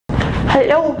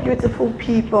Hello beautiful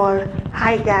people.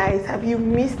 Hi guys, have you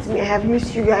missed me? I have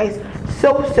missed you guys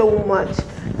so much.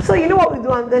 So you know what we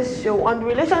do on this show, on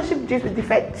Relationship Gist with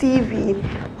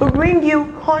DFETTV, we bring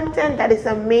you content that is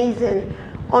amazing,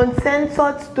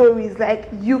 uncensored stories. Like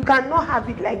you cannot have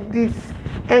it like this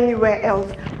anywhere else.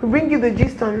 We bring you the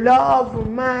gist on love,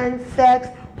 romance, sex,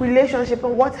 relationship,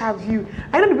 and what have you.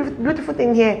 I know the beautiful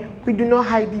thing here, we do not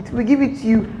hide it. We give it to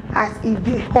you as it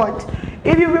is hot.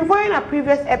 If you've been following our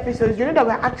previous episodes, you know that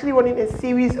we're actually running a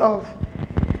series of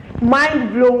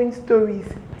mind-blowing stories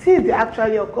since they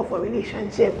actually occur for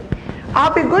relationship.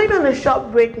 I'll be going on a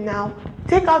short break now.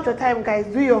 Take out your time, guys.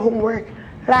 Do your homework.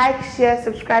 Like, share,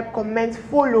 subscribe, comment,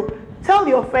 follow. Tell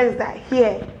your friends that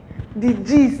here, the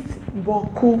gist,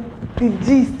 Boku, the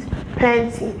gist,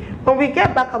 plenty. When we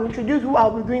get back, I'll introduce who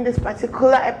I'll be doing this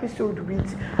particular episode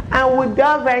with, and we'll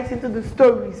delve right into the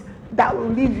stories that will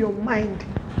leave your mind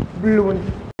blown.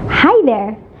 Hi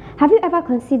there. Have you ever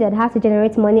considered how to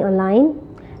generate money online?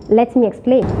 Let me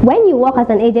explain. When you work as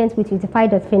an agent with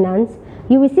DFET.finance,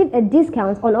 you receive a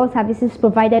discount on all services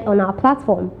provided on our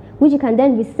platform, which you can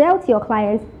then resell to your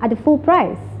clients at the full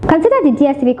price. Consider the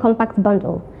DSTV Compact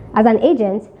Bundle. As an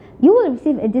agent, you will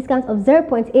receive a discount of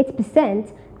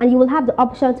 0.8%, and you will have the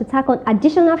option to tack on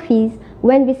additional fees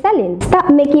when reselling.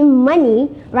 Start making money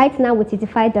right now with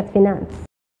DFET.finance.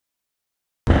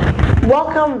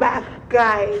 Welcome back,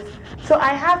 guys. So I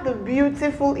have the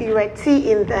beautiful Ireti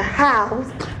in the house,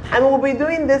 and we'll be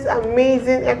doing this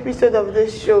amazing episode of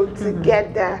this show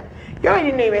together. You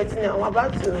already know Ireti now. I'm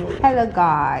about to. Hello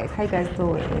guys, how you guys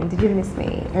doing? Did you miss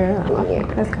me? Okay,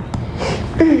 let's go.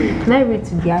 Let me read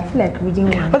today. I feel like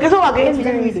reading one. Okay, so what we're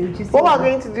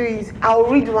going to do is I'll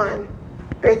read one,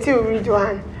 Ireti will read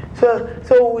one. So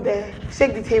we'll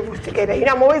shake the tables together. You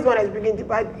know, I'm always one that's bringing the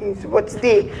bad news, but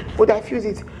today we'll diffuse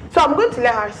it. So I'm going to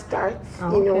let her start.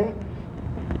 Oh, you know.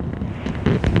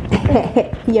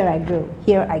 Here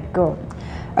I go.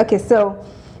 Okay, so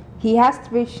he has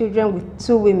 3 children with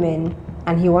 2 women,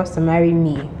 and he wants to marry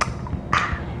me.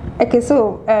 Okay,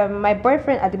 so my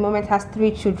boyfriend at the moment has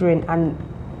 3 children and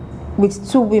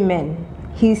with 2 women.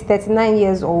 He's 39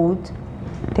 years old.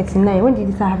 39. When did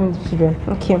he start having children?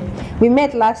 Okay, we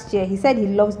met last year. He said he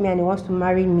loves me and he wants to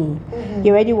marry me. He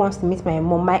already wants to meet my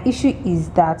mom. My issue is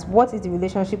that what is the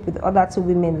relationship with the other 2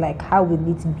 women like? How will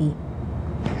it be?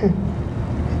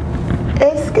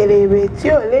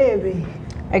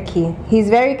 Okay, he's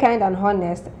very kind and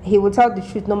honest. He will tell the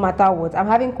truth no matter what. I'm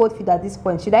having cold feet at this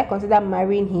point. Should I consider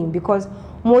marrying him? Because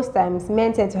most times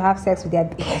men tend to have sex with their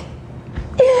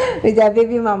with their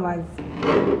baby mamas.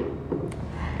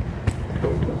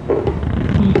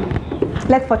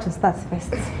 Let fortune start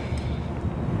first.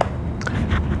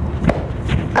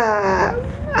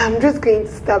 I'm just going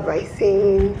to start by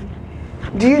saying,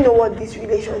 do you know what this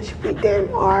relationship with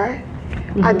them are?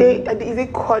 Is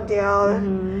it cordial?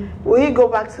 Will he go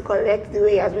back to collect the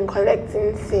way he has been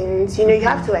collecting since? You know, you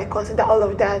have to like consider all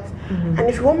of that. And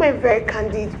if you want my very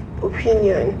candid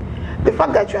opinion, the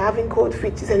fact that you're having cold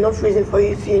feet is enough reason for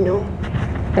you to, you know,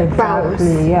 bounce.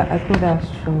 Yeah, I think that's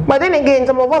true. But then again,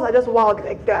 some of us are just wild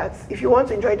like that. If you want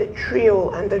to enjoy the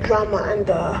thrill and the drama and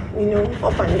the, you know,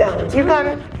 up and downs, you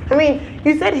can. I mean,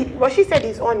 you said she said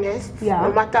he's honest,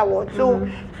 no matter what. So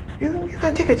you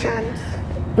can take a chance.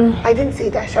 I didn't say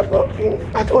that, but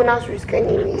at owner's risk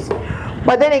anyways.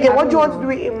 But then again, what do you want to do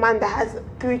with a man that has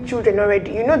 3 children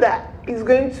already? You know that it's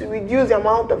going to reduce the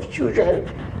amount of children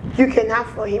you can have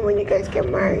for him when you guys get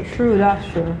married. True, that's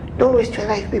true. Don't waste your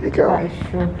life, baby girl. That is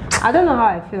true. I don't know how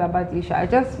I feel about the issue. I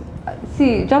just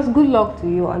just good luck to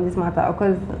you on this matter,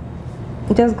 because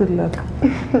just good luck.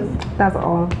 That's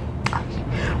all.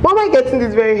 Why am I getting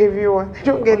this very heavy one? I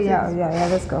don't get it. Yeah,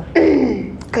 let's go.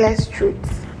 Class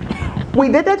truth. We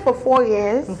dated for 4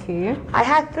 years. Okay. I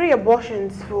had 3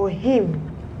 abortions for him.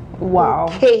 Wow.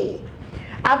 Okay.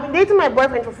 I've been dating my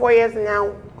boyfriend for 4 years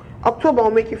now. October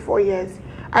will make it 4 years.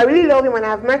 I really love him and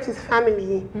I've met his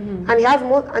family, and he has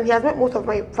met most of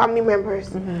my family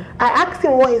members. I asked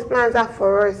him what his plans are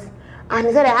for us, and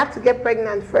he said I have to get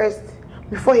pregnant first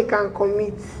before he can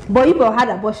commit. But you both had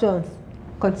abortions.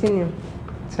 Continue.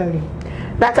 Sorry.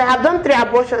 That I have done 3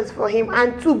 abortions for him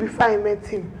and 2 before I met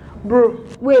him. Bro.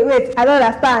 Wait, I don't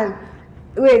understand.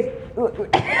 Wait.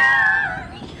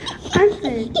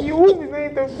 Auntie, you won't be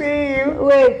going to pay you.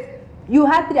 Wait, you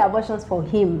had 3 abortions for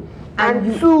him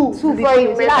and 2 before he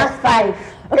met. That's 5.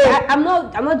 Okay, I'm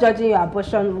not judging your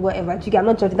abortion, whatever. I'm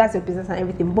not judging. That's your business and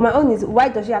everything. But my own is, why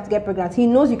does she have to get pregnant? He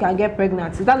knows you can get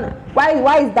pregnant. Is that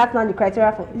why is that not the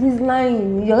criteria for? He's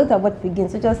lying. You're not about to begin.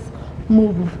 So just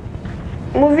move.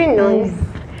 Moving on.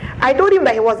 I told him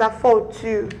that he was at fault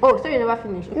too. Oh, so you never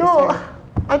finished? Okay, no. sorry.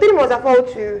 I think it was a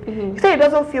fault too. He said he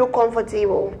doesn't feel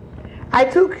comfortable. I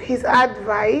took his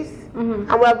advice, and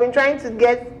we have been trying to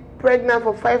get pregnant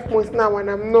for 5 months now, and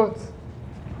I'm not.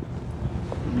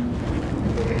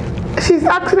 She's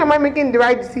asking, am I making the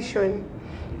right decision?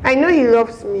 I know he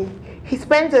loves me. He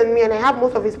spends on me, and I have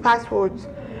most of his passwords.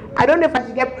 I don't know if I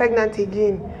should get pregnant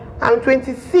again. I'm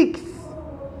 26,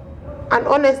 and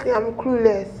honestly, I'm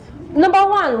clueless. Number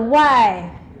one,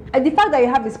 why? The fact that you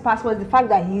have his passport, the fact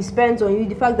that he spends on you,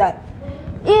 the fact that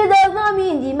it does not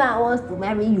mean the man wants to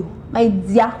marry you. My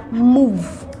dear, move.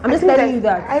 I'm just telling you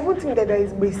that. I even think that there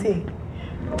is basic.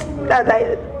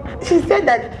 She said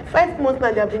that 5 months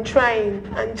now they have been trying,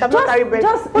 and she have not carried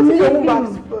breast. What is your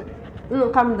passport? No,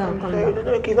 calm down, calm down.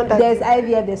 Okay, there's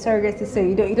IVF, there's surrogacy, so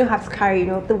you don't have to carry, you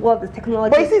know, the world, the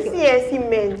technology. But you see CSC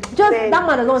men. Just men. That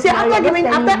man doesn't want to marry you.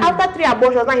 After 3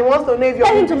 abortions, now he wants to know if you're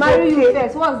tell him to marry you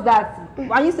first. What's that?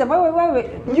 And you said,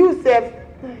 wait. You said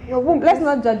your womb. Let's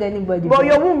not judge anybody. But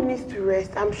your womb needs to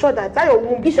rest. I'm sure that your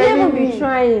womb. You shouldn't even be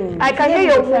trying. I can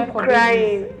hear your womb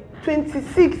crying.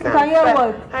 26. Can you hear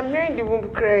what? I'm hearing the womb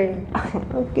crying.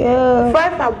 Okay.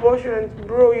 5 abortions,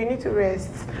 bro. You need to rest.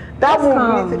 That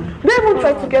womb needs to. Don't even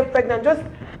try to get pregnant. Just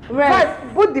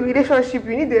rest. Both the relationship,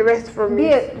 you need a rest from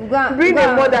it. Bring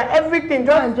a mother, everything.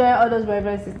 Just enjoy all those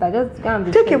brothers and sisters. Just go and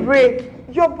be take a break.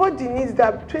 Your body needs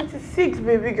that. 26,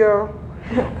 baby girl.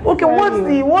 Okay,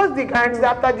 what's the guarantee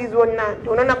after this one now? They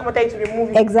will not come to remove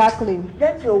it. Exactly.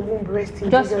 Let your womb rest in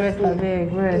just rest,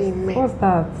 beg, rest. Amen. What's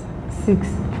that? 6,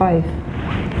 5.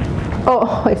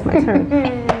 Oh, it's my turn.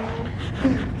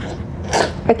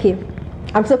 Okay,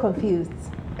 I'm so confused.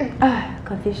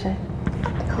 Confusion.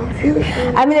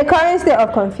 I'm in a current state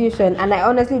of confusion, and I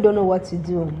honestly don't know what to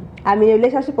do. I'm in a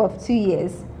relationship of 2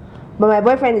 years, but my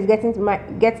boyfriend is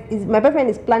my boyfriend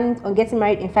is planning on getting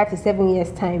married in 5 to 7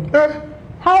 years time.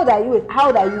 How old are you? How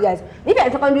old are you guys? If you're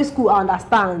in secondary school, I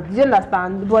understand. You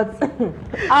understand? But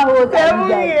how old are you guys? 7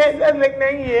 years. That's like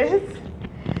 9 years.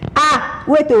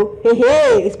 Wait,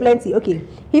 hey, it's plenty. Okay,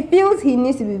 he feels he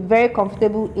needs to be very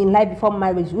comfortable in life before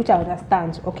marriage, which I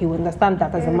understand. Okay, we understand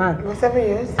that as a man. You're 7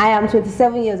 years. I am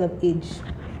 27 years of age.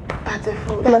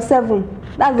 34. Plus 7.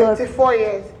 That's 34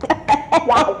 years.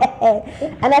 Wow.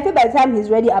 And I feel by the time he's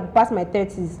ready, I'll pass my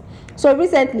 30s. So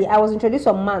recently, I was introduced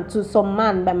to some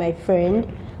man by my friend.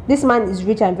 This man is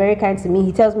rich and very kind to me.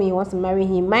 He tells me he wants to marry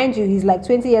him. Mind you, he's like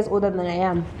 20 years older than I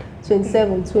am.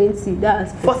 27, 20,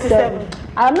 that's 47.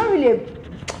 I'm not really,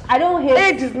 I don't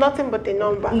hate. Age is nothing but a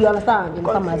number. You understand?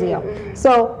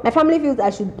 So my family feels I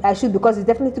should because it's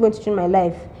definitely going to change my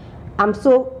life. I'm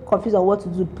so confused on what to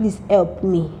do. Please help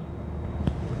me.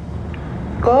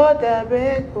 God, I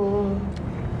beg you.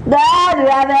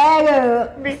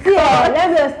 Let me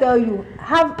just tell you,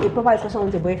 have a proper discussion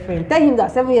with your boyfriend. Tell him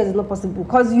that 7 years is not possible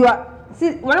because you are.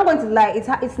 See, we're not going to lie.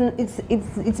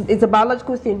 It's a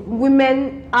biological thing.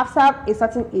 Women after a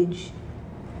certain age,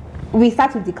 we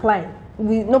start to decline.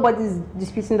 Nobody's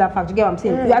disputing that fact. You get what I'm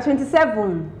saying? You are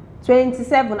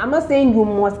 27. I'm not saying you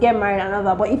must get married and all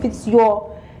that, but if it's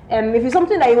your if it's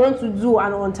something that you want to do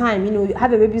and on time, you know,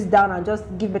 have your babies down and just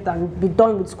give it and be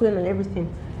done with schooling and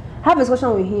everything. Have a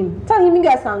discussion with him. Tell him you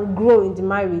guys can grow in the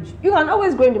marriage. You can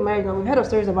always grow in the marriage, and we've heard of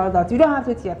stories about that. You don't have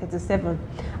to till you're 37.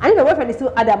 And if your boyfriend is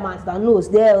still adamant that no,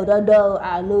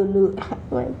 no.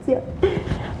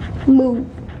 Move.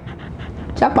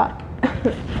 Chapa.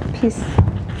 Peace.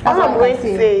 All I'm going to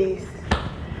say is,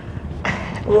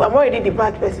 well, I'm already the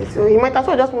bad person, so you might as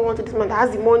well just move on to this man that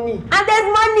has the money. And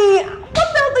there's money.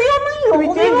 What else do you mean? We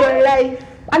change your life.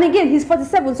 And again, he's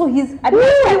 47, so he's. I feel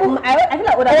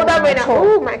like older men.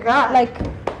 Oh my God! Like,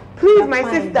 please, my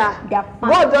sister.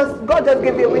 God just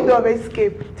gave you a window of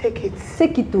escape. Take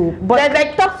it too. But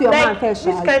like, talk to your man first.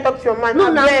 Which can talk to your man? No,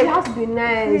 you have to be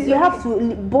nice. You have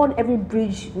to burn every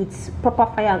bridge with proper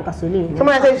fire and gasoline.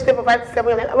 Someone said you stay for 5 to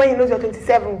 7 years when he knows you're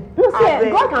 27. No, see,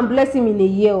 God can bless him in a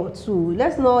year or two.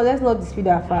 Let's not dispute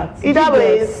that fact. Either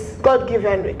way, God gave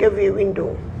you a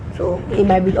window. So it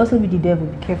might also be the devil.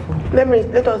 Be careful. Let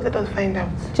us find out.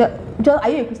 Are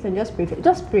you a Christian? Just pray.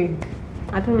 Just pray.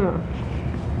 I don't know.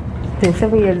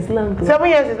 7 years is long. 7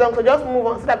 years is long, so just move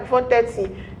on so that before 30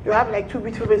 you have like 2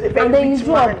 beautiful babies. And then you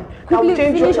drop. Quickly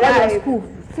finish all your school.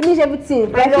 Finish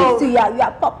everything. By 50 you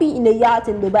are popping in the yacht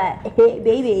in Dubai. Hey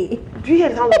baby. Do you hear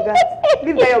the sound of that?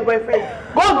 Leave that your boyfriend.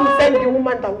 God will send the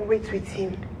woman that will wait with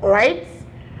him. Alright?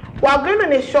 We are going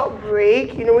on a short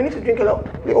break. You know, we need to drink a lot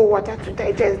of water to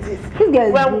digest this. This girl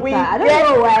is I don't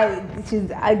know why she's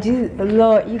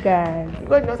Lord, you guys.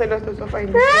 God knows I don't know so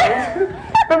fine.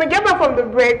 When we get back from the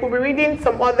break, we'll be reading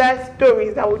some other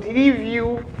stories that would leave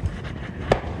you.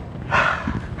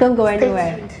 Don't go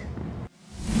anywhere. Tuned.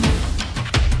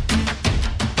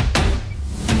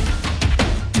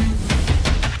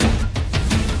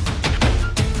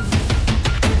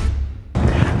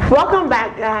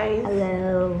 guys.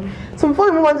 Hello. So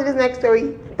before we move on to this next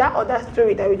story, that other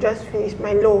story that we just finished,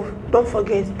 my love, don't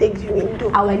forget, take the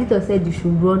window. Our editor said you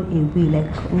should run away,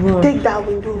 like run. Take that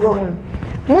window, run.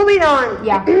 Moving on.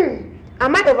 Yeah.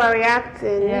 Am I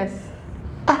overreacting? Yes.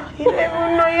 You don't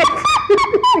even know yet.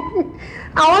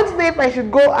 I want to know if I should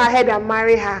go ahead and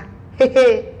marry her.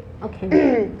 Okay.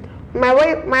 My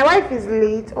wife is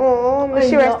late. Oh, may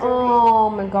she rest in peace. Oh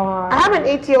my god. I have an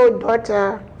 8-year-old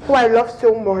daughter who I love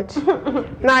so much.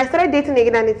 Now I started dating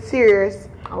again and it's serious.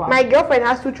 Oh, wow. My girlfriend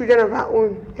has 2 children of her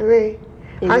own,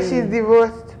 and she's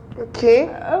divorced. Okay.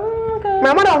 Oh, okay.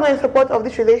 My mother was not in support of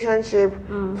this relationship,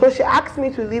 so she asked me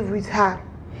to live with her.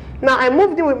 Now I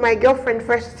moved in with my girlfriend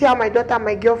first to see how my daughter,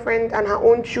 my girlfriend, and her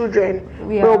own children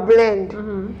will blend.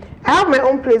 I have my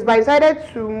own place, but I decided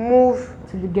to move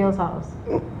To the girl's house.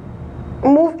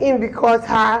 Move in because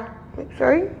her.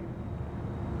 Sorry.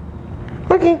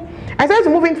 Okay. I decided to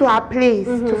move into her place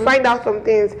to find out some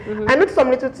things. I noticed some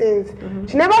little things.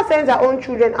 She never sends her own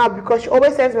children out because she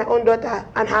always sends my own daughter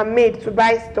and her maid to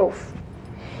buy stuff.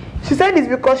 She said it's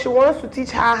because she wants to teach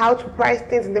her how to price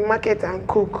things in the market and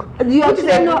cook.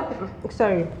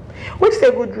 Sorry. Which is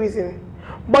a good reason.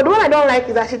 But the one I don't like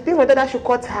is that she thinks my daughter should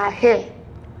cut her hair.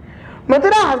 My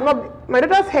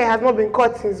daughter's hair has not been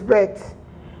cut since birth.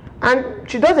 And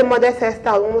she does a modest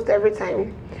hairstyle almost every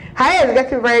time. Her hair is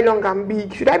getting very long and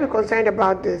big. Should I be concerned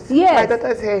about this? Yes. My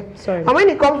daughter's hair. Sorry. And when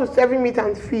it comes to serving meat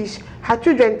and fish, her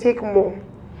children take more.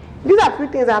 These are a few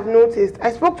things I've noticed.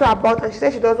 I spoke to her about and she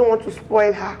said she doesn't want to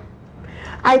spoil her.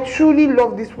 I truly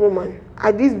love this woman.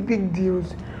 Are these big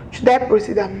deals? Should I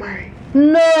proceed and marry?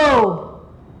 No.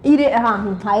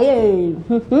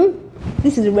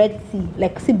 This is Red Sea.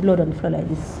 Like, see blood on the floor like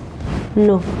this.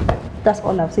 No. That's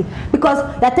all I've seen.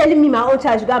 Because they're telling me my own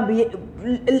child should go and be.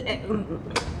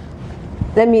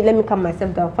 Let me calm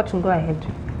myself down. Fortune, go ahead.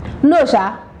 No,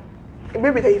 Sha. A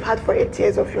baby that you've had for 8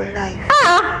 years of your life.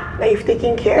 That you've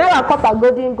taken care Now of. I cut a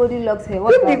golden locks here.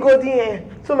 What's Give me that? golden hair.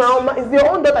 So my own, it's your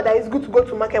own daughter that is good to go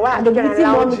to market. Why are you eating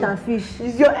more meat you? and fish.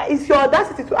 It's your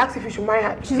audacity to ask if you should marry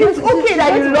her. She's It's going to- okay that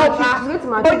she's you going to love marry- her, she's going to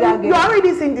marry but that you're girl.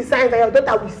 already seeing the signs that your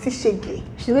daughter will see shaggy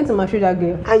She's going to mature that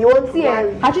girl. and you want to See,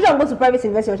 marry. her children go to private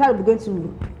university. Your child will be going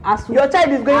to ASU. Your child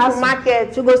is going to ASU.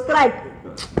 market. She go strike.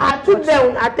 Her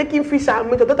children are taking fish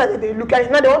and meat. Your daughter they look at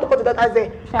it. Now they want to cut your daughter's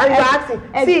there. And you're asking,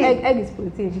 see, Egg is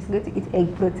protein. She's going to eat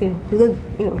egg protein. She's going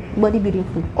to, body building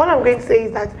food. all I'm going to say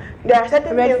is that there are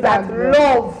certain Red things that flag, bro.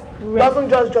 love Red- doesn't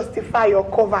just justify your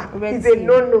cover. Red It's a sea.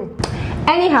 no-no.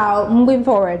 Anyhow, moving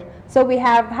forward. So we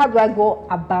have, how do I go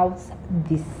about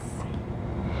this?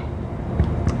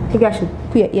 I think I should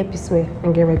put your earpiece away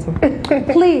and get ready.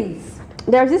 Please.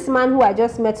 There's this man who I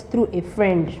just met through a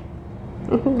friend.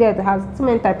 It has too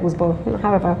many typos, but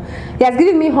however, he has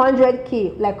given me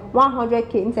 100k, like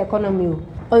 100k into economy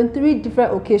on 3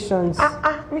 different occasions,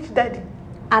 Which daddy?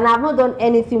 and I've not done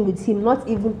anything with him, not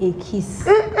even a kiss.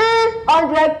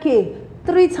 100k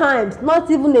 3 times, not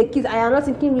even a kiss. I am not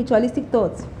thinking ritualistic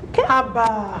thoughts.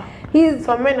 Abba. He's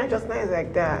Some men are just nice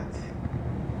like that.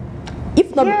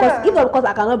 if not Yeah. because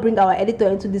I cannot bring our editor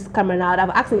into this camera now, I've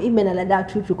asked him if men are like that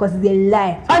true because it's a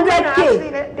lie. Some men are 100k. actually,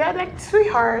 they're like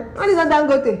sweethearts. What is on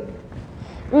Dangote?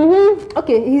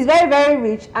 Okay, he's very, very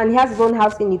rich and he has his own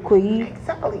house in Ikoyi.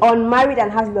 Exactly. Unmarried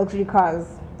and has luxury cars.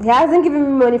 He hasn't given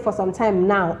me money for some time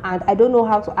now, and I don't know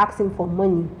how to ask him for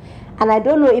money. And I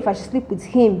don't know if I should sleep with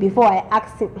him before I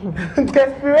ask him.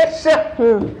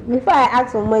 Desperation. Before I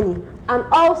ask for money. And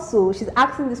also, she's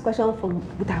asking this question from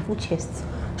with her full chest.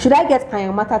 Should I get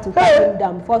Kayamata to calm him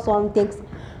down before someone takes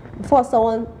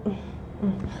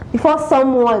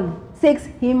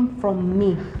him from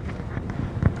me?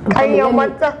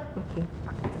 Kayamata. Okay.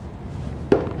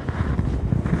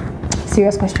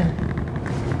 Serious question.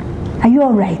 Are you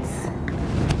alright?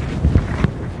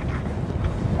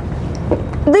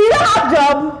 Do you have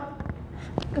job?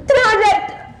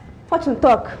 300. Fortune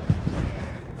talk.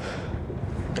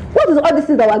 What is all these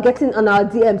things that we're getting on our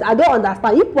DMs? I don't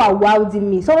understand. You people are wilding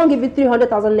me. Someone give you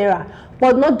 300,000 naira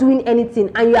but not doing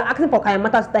anything, and you are asking for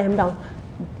Kayamata to tie him down.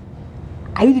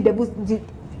 Are you the devil?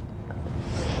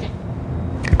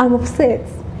 I'm upset.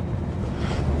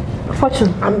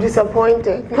 Fortune. I'm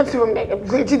disappointed. Not even like I'm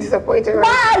really disappointed.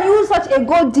 Why are you such a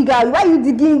gold digger? Why are you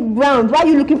digging ground? Why are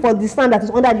you looking for the sand that is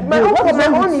under the My ground? What is my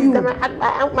wrong own with is you? that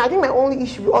I think my only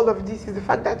issue with all of this is the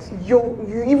fact that you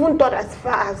even thought as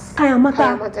far as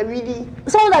Kayamata. really.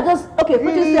 Someone that just Fortune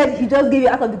Really? said he just gave you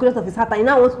out of the goodness of his heart, and you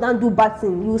now want to now do bad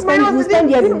thing. You spend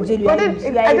years in jail. But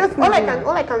then,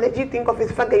 all I can legit think of is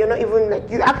the fact that you're not even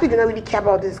like you actually do not really care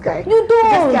about this guy. You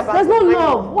don't. just care about There's no the money.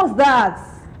 love. What's that?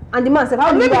 And the man said, how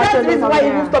And do you maybe that's get the reason why he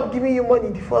even 200,000 naira? stopped giving you money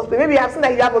in the first place. Maybe you have seen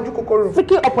that you have a kokoro.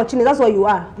 Freaking opportunity, that's what you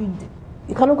are.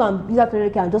 You cannot go and use that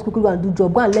 200K and just quickly go and do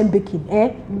job. Go and learn baking.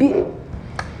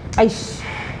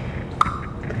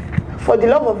 For the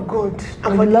love of God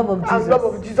and for the love of Jesus. and love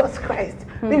of Jesus Christ,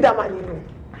 leave that man alone.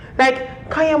 Like,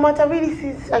 can your matter really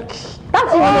see? Like,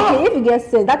 That's 200K. If you get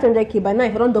sent, that 200K by now,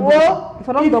 if you don't double well, if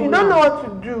you don't know what to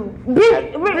do, bring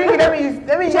it.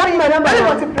 Let me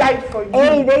multiply it for you.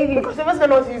 Hey, baby. Because the first man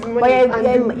wants to use money But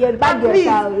and bag please,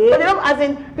 yourself. but they don't, as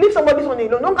in, leave somebody's money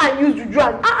alone. Don't can use juju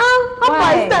and how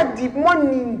far is that deep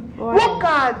money? Why? Work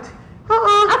hard.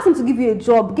 Ask him to give you a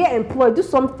job, get employed, do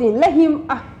something. Let him.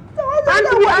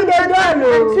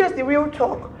 And seriously, real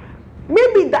talk.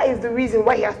 Maybe that is the reason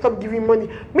why he has stopped giving money.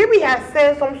 Maybe he has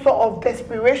sensed some sort of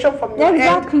desperation from your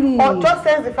end, or just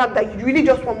sense the fact that you really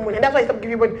just want money, and that's why he stopped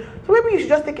giving money. So maybe you should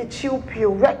just take a chill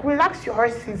pill, like relax your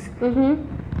horses. And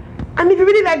if you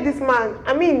really like this man,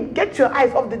 I mean, get your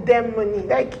eyes off the damn money.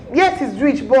 Like, yes, he's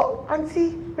rich, but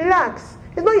auntie, relax.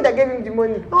 It's not you that gave him the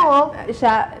money.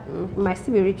 Might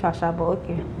still be rich, Asha, but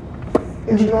okay.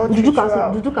 It's not Did you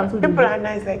ritual. cancel? People are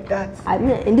nice like that. I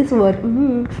mean, in this world, do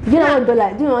you know what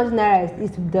dollar? Do you know what naira is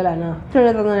to dollar now?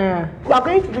 200,000 naira. We are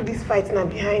going to do this fight now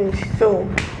behind, so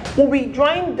we'll be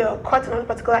drawing the curtain on this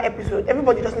particular episode.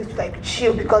 Everybody just needs to like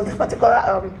chill because this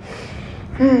particular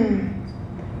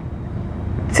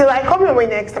till I come your way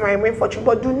next time I remain for you.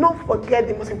 But do not forget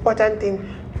the most important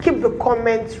thing. Keep the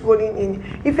comments rolling in.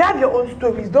 If you have your own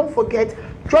stories, don't forget,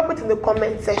 drop it in the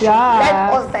comment section. Let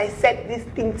us dissect this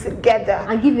thing together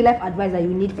And give you life advice that you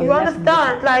need for you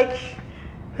understand?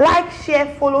 Like,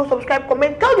 share, follow, subscribe,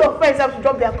 comment. Tell your friends how to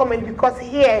drop their comment because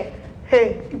here,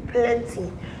 hey,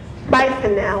 plenty. Bye for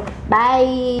now.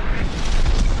 Bye.